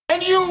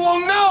And you will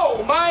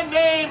know my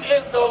name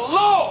is the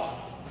Lord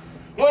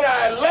when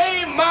I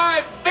lay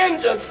my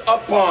vengeance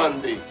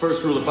upon thee.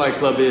 First rule of Fight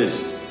Club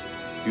is,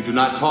 you do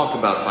not talk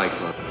about Fight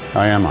Club.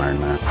 I am Iron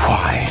Man.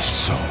 Why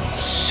so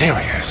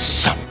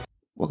serious?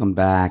 Welcome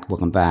back to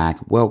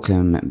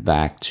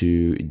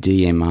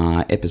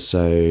DMR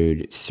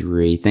episode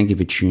 3. Thank you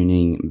for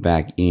tuning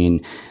back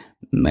in.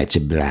 Much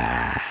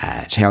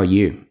obliged. How are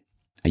you?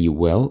 Are you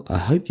well? I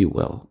hope you're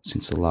well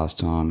since the last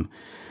time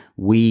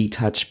we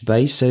touched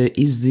base. So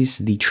is this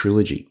the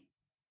trilogy?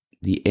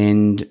 The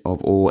end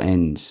of all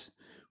ends?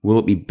 Will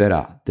it be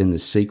better than the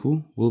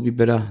sequel? Will it be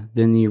better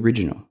than the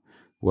original?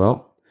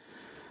 Well,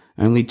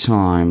 only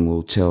time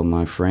will tell,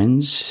 my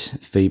friends.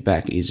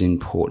 Feedback is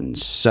important.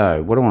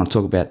 So, what I want to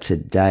talk about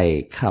today,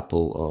 a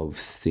couple of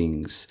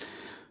things.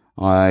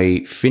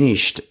 I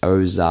finished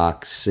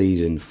Ozark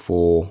Season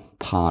 4,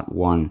 Part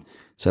 1.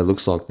 So, it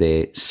looks like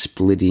they're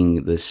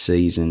splitting the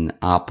season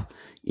up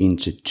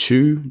into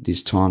 2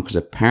 this time, because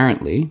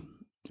apparently,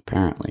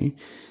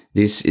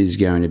 this is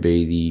going to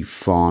be the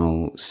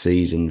final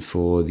season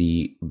for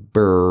the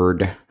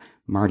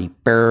Marty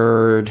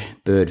Bird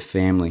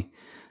family.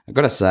 I've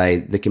got to say,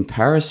 the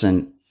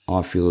comparison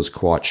I feel is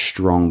quite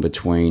strong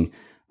between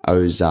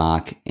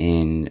Ozark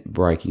and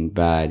Breaking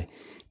Bad.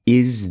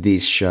 Is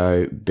this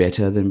show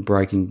better than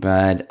Breaking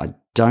Bad? I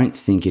don't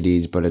think it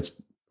is, but it's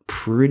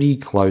pretty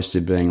close to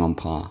being on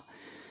par.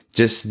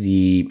 Just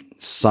the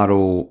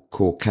subtle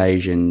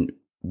Caucasian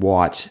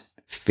white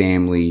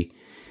family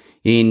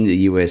in the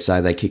USA.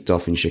 They kicked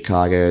off in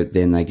Chicago,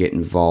 then they get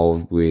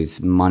involved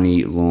with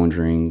money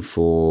laundering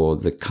for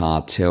the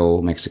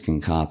cartel,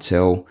 Mexican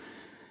cartel.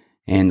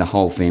 And the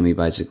whole family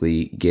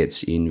basically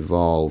gets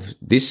involved.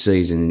 This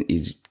season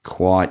is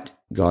quite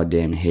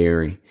goddamn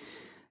hairy.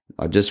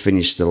 I just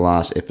finished the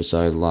last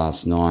episode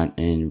last night,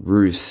 and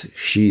Ruth,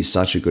 she's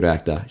such a good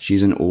actor.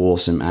 She's an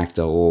awesome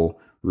actor, or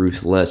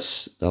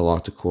Ruthless, they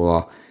like to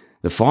call her.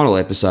 The final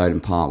episode in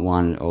part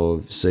 1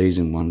 of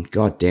season 1,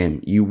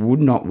 goddamn, you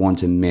would not want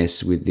to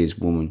mess with this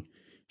woman.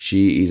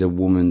 She is a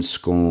woman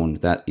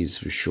scorned, that is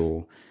for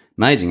sure.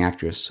 Amazing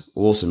actress,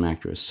 awesome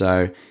actress.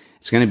 So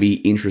it's going to be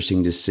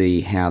interesting to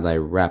see how they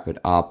wrap it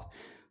up.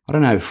 I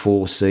don't know if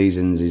 4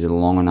 seasons is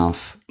long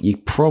enough. You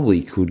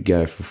probably could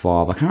go for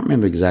 5. I can't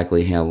remember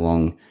exactly how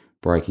long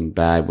Breaking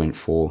Bad went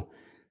for.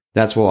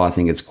 That's why I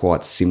think it's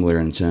quite similar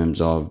in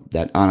terms of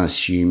that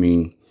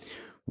unassuming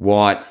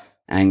white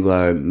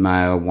Anglo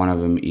male. One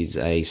of them is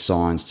a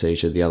science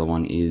teacher. The other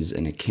one is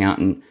an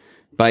accountant.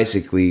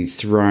 Basically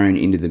thrown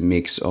into the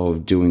mix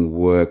of doing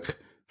work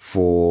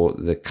for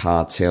the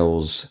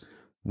cartels.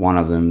 One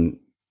of them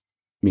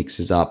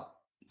mixes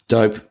up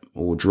dope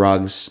or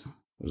drugs.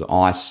 It was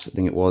ice, I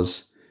think it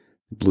was,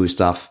 blue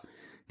stuff.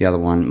 The other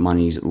one,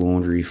 money's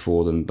laundry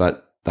for them.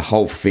 But the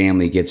whole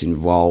family gets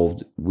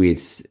involved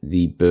with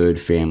the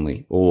Bird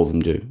family. All of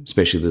them do,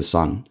 especially the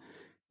son.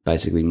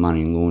 Basically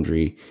money and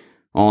laundry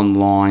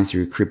online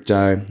through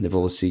crypto. They've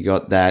obviously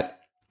got that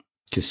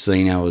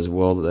casino as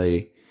well that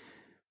they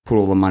put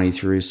all the money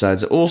through. So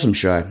it's an awesome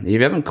show. If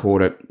you haven't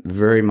caught it,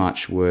 very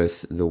much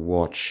worth the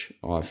watch,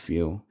 I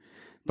feel.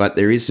 But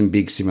there is some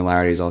big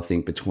similarities, I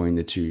think, between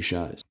the two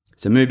shows.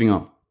 So moving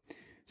on.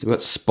 So we've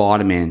got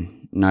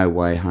Spider-Man, No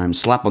Way Home.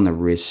 Slap on the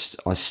wrist.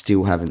 I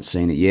still haven't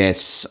seen it.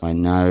 Yes, I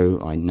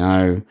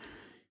know.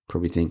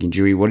 Probably thinking,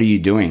 Dewey, what are you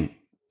doing?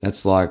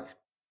 That's like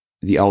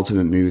the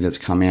ultimate movie that's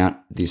come out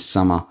this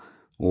summer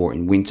or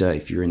in winter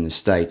if you're in the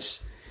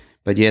States.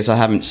 But yes, I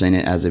haven't seen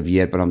it as of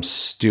yet, but I'm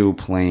still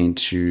planning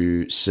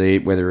to see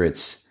it, whether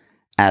it's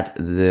at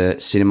the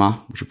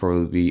cinema, which will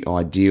probably be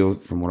ideal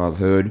from what I've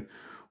heard,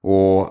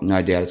 or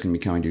no doubt it's going to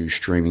be coming to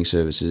streaming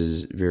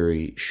services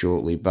very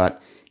shortly. But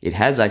it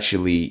has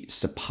actually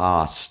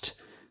surpassed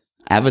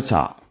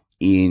Avatar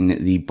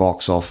in the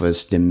box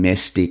office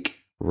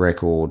domestic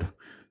record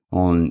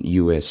on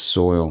US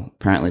soil.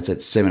 Apparently it's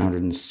at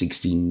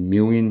 760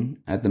 million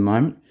at the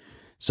moment.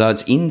 So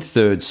it's in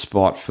third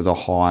spot for the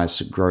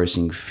highest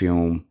grossing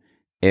film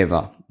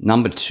ever.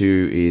 Number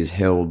 2 is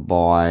held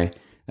by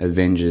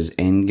Avengers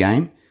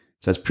Endgame.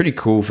 So it's pretty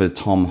cool for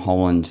Tom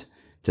Holland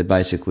to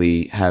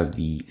basically have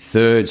the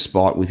third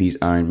spot with his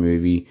own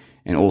movie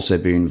and also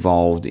be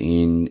involved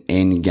in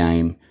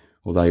Endgame,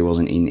 although he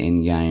wasn't in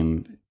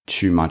Endgame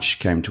too much,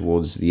 came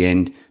towards the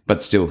end,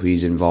 but still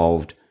he's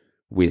involved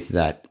with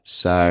that.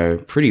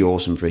 So pretty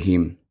awesome for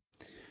him.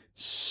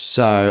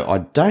 So I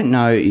don't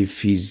know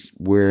if he's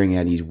wearing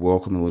out his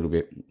welcome a little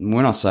bit.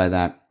 When I say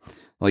that,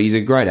 like, he's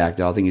a great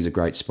actor. I think he's a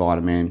great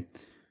Spider-Man.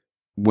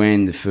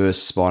 When the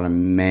first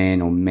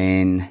Spider-Man or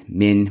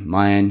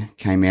Man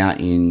came out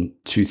in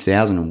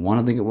 2001,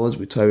 I think it was,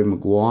 with Tobey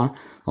Maguire,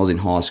 I was in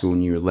high school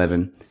in year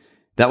 11.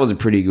 That was a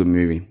pretty good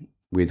movie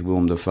with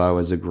Willem Dafoe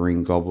as a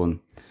Green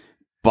Goblin.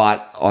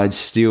 But I'd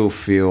still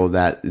feel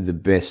that the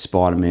best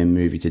Spider-Man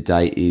movie to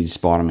date is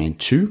Spider-Man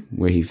 2,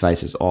 where he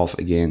faces off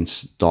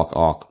against Doc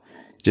Ock.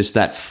 Just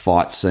that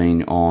fight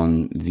scene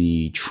on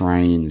the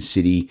train in the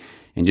city,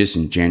 and just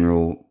in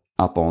general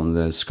up on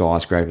the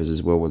skyscrapers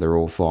as well, where they're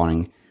all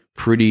fighting.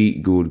 Pretty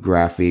good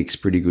graphics,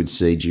 pretty good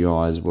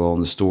CGI as well,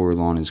 and the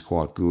storyline is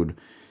quite good.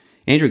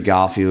 Andrew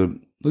Garfield,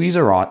 look, he's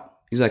all right.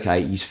 He's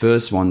okay. His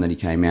first one that he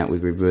came out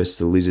with, Reverse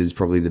the Lizard, is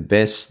probably the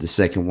best. The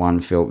second one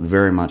felt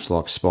very much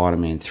like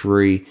Spider-Man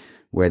 3,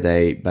 where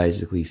they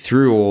basically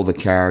threw all the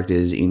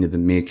characters into the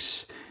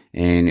mix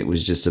and it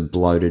was just a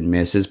bloated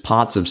mess. There's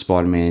parts of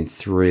Spider-Man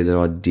 3 that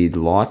I did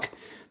like,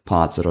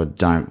 parts that I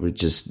don't, with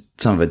just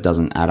some of it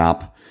doesn't add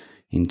up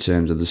in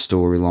terms of the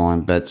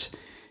storyline, but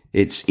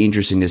it's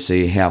interesting to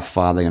see how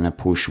far they're going to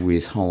push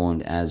with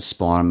Holland as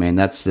Spider-Man.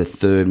 That's the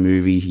third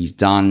movie he's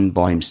done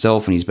by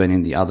himself, and he's been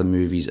in the other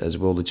movies as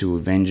well, the two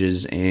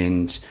Avengers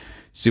and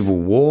Civil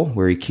War,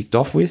 where he kicked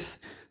off with.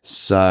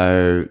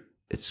 So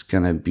it's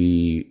going to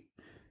be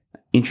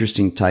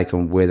interesting take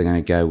on where they're going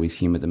to go with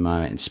him at the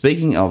moment. And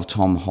speaking of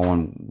Tom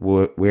Holland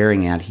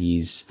wearing out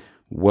his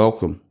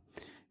welcome,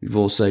 we've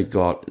also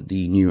got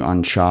the new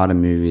Uncharted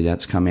movie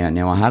that's come out.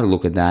 Now, I had a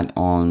look at that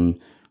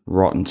on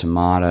Rotten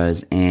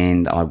Tomatoes,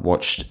 and I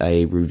watched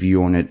a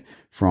review on it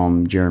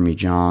from Jeremy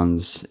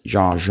Johns,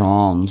 I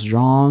think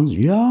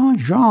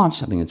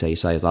that's how you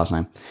say his last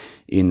name,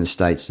 in the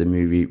States, the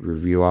movie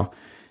reviewer.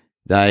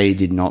 They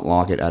did not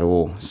like it at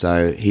all.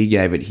 So he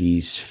gave it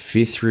his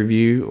fifth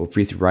review, or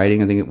fifth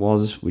rating, I think it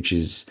was, which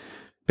is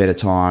better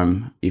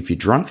time if you're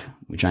drunk,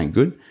 which ain't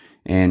good.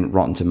 And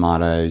Rotten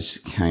Tomatoes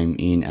came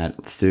in at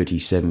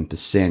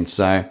 37%.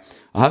 So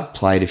I have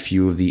played a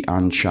few of the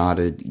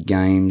Uncharted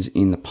games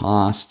in the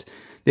past.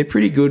 They're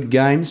pretty good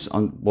games.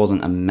 I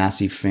wasn't a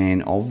massive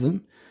fan of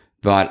them.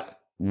 But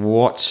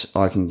what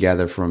I can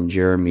gather from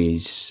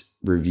Jeremy's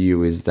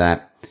review is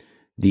that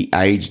the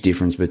age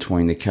difference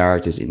between the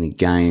characters in the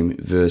game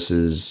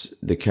versus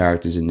the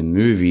characters in the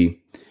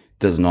movie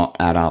does not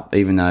add up.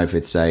 Even though if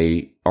it's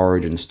a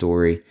origin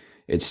story,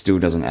 it still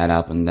doesn't add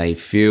up. And they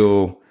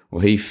feel,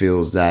 or he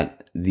feels,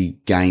 that the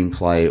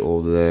gameplay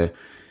or the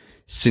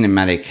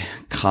cinematic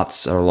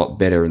cuts are a lot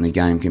better in the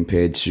game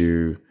compared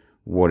to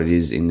what it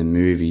is in the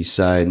movie.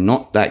 So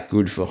not that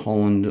good for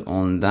Holland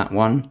on that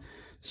one.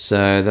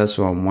 So that's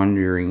what I'm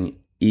wondering.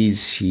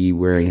 Is he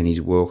wearing his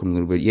welcome a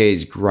little bit? Yeah,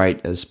 he's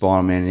great as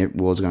Spider-Man.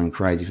 Everyone's going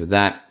crazy for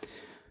that.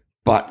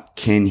 But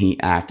can he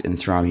act, and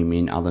throw him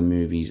in other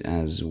movies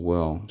as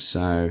well?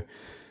 So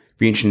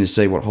be interesting to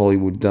see what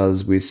Hollywood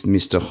does with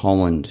Mr.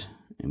 Holland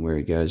and where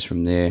he goes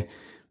from there.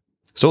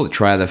 Saw the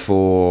trailer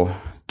for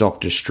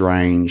Doctor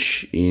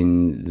Strange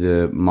in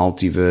the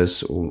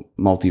Multiverse, or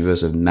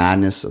Multiverse of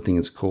Madness, I think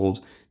it's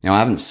called. Now, I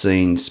haven't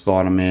seen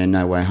Spider-Man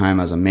No Way Home,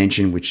 as I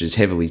mentioned, which is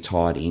heavily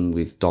tied in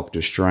with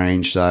Doctor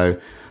Strange. So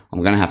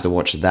I'm going to have to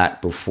watch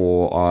that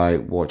before I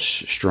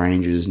watch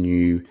Strange's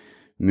new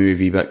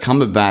movie. But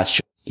Cumberbatch,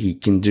 he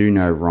can do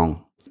no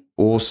wrong.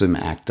 Awesome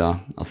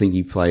actor. I think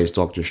he plays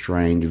Doctor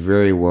Strange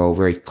very well,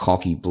 very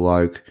cocky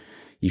bloke.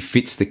 He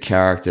fits the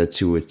character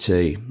to a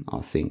T, I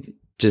think.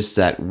 Just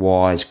that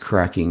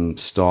wise-cracking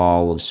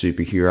style of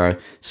superhero.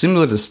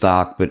 Similar to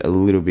Stark, but a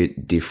little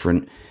bit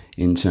different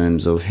in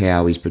terms of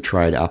how he's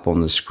portrayed up on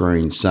the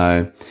screen.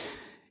 So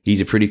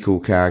he's a pretty cool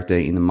character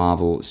in the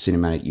Marvel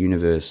Cinematic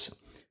Universe.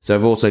 So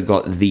I've also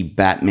got The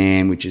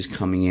Batman, which is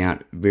coming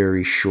out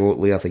very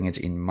shortly. I think it's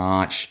in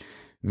March.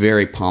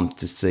 Very pumped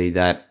to see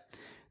that.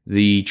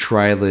 The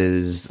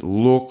trailers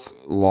look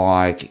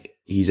like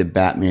he's a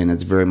Batman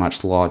that's very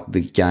much like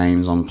the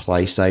games on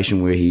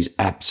PlayStation, where he's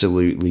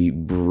absolutely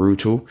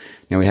brutal.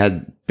 Now, we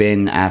had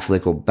Ben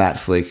Affleck, or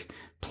Batfleck,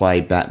 play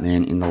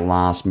Batman in the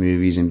last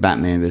movies. In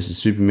Batman vs.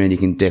 Superman, you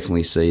can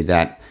definitely see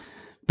that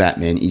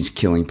Batman is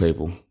killing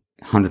people.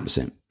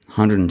 100%.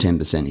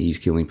 110% he's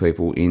killing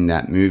people in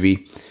that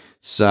movie.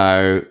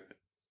 So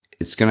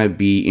it's going to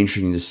be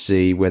interesting to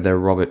see whether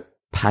Robert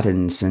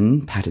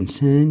Pattinson,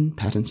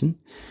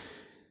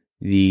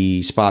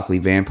 the sparkly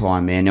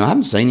vampire man. Now, I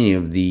haven't seen any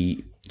of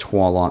the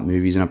Twilight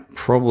movies, and I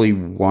probably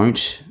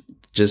won't.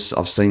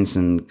 I've seen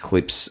some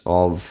clips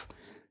of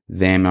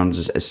them.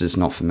 It's just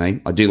not for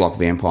me. I do like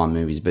vampire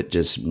movies, but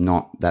just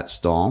not that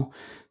style.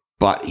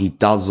 But he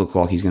does look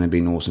like he's going to be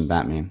an awesome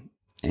Batman.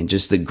 And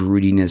just the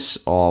grittiness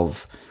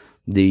of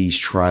these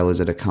trailers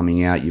that are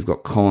coming out. You've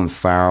got Colin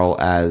Farrell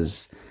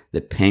as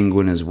the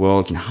Penguin as well.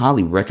 You can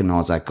hardly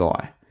recognize that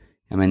guy.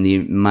 I mean, the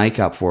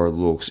makeup for it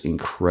looks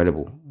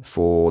incredible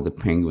for the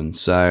Penguin.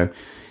 So,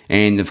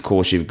 and of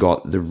course, you've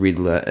got the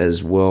Riddler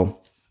as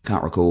well.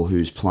 Can't recall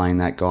who's playing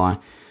that guy.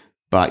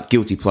 But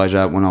guilty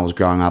pleasure, when I was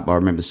growing up, I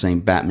remember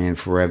seeing Batman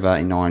Forever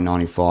in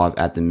 1995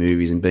 at the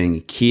movies, and being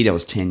a kid, I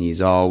was 10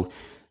 years old.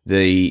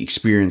 The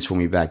experience for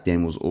me back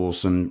then was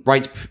awesome.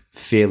 Rates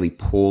fairly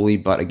poorly,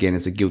 but again,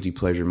 it's a guilty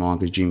pleasure of mine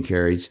because Jim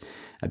Carrey's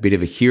a bit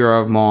of a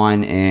hero of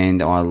mine,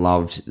 and I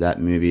loved that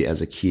movie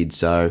as a kid,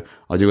 so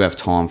I do have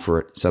time for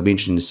it. So it'll be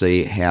interesting to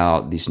see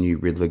how this new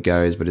Riddler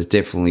goes, but it's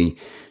definitely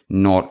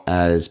not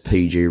as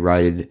PG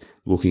rated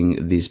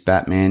looking, this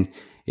Batman.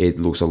 It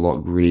looks a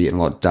lot gritty and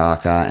a lot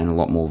darker and a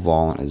lot more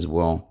violent as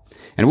well.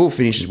 And we'll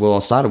finish as well. I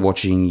started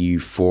watching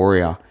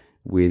Euphoria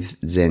with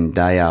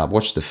Zendaya. I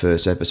watched the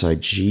first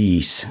episode.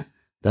 Jeez,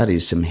 that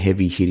is some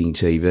heavy hitting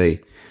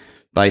TV.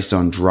 Based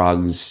on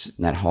drugs,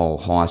 that whole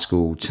high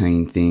school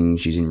teen thing.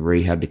 She's in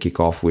rehab to kick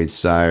off with.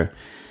 So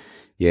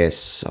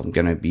yes, I'm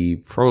going to be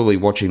probably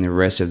watching the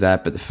rest of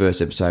that, but the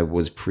first episode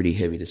was pretty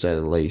heavy to say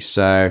the least.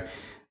 So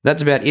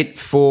that's about it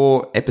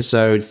for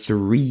episode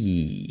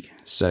 3.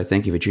 So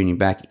thank you for tuning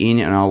back in,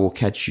 and I will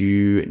catch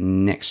you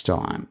next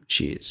time.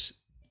 Cheers.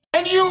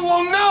 And you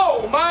will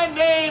know my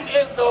name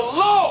is the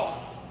Lord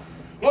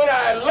when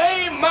I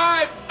lay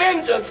my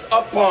vengeance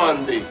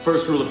upon thee.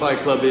 First rule of Fight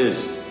Club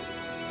is,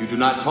 you do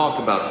not talk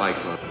about Fight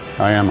Club.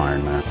 I am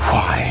Iron Man.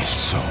 Why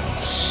so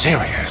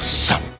serious?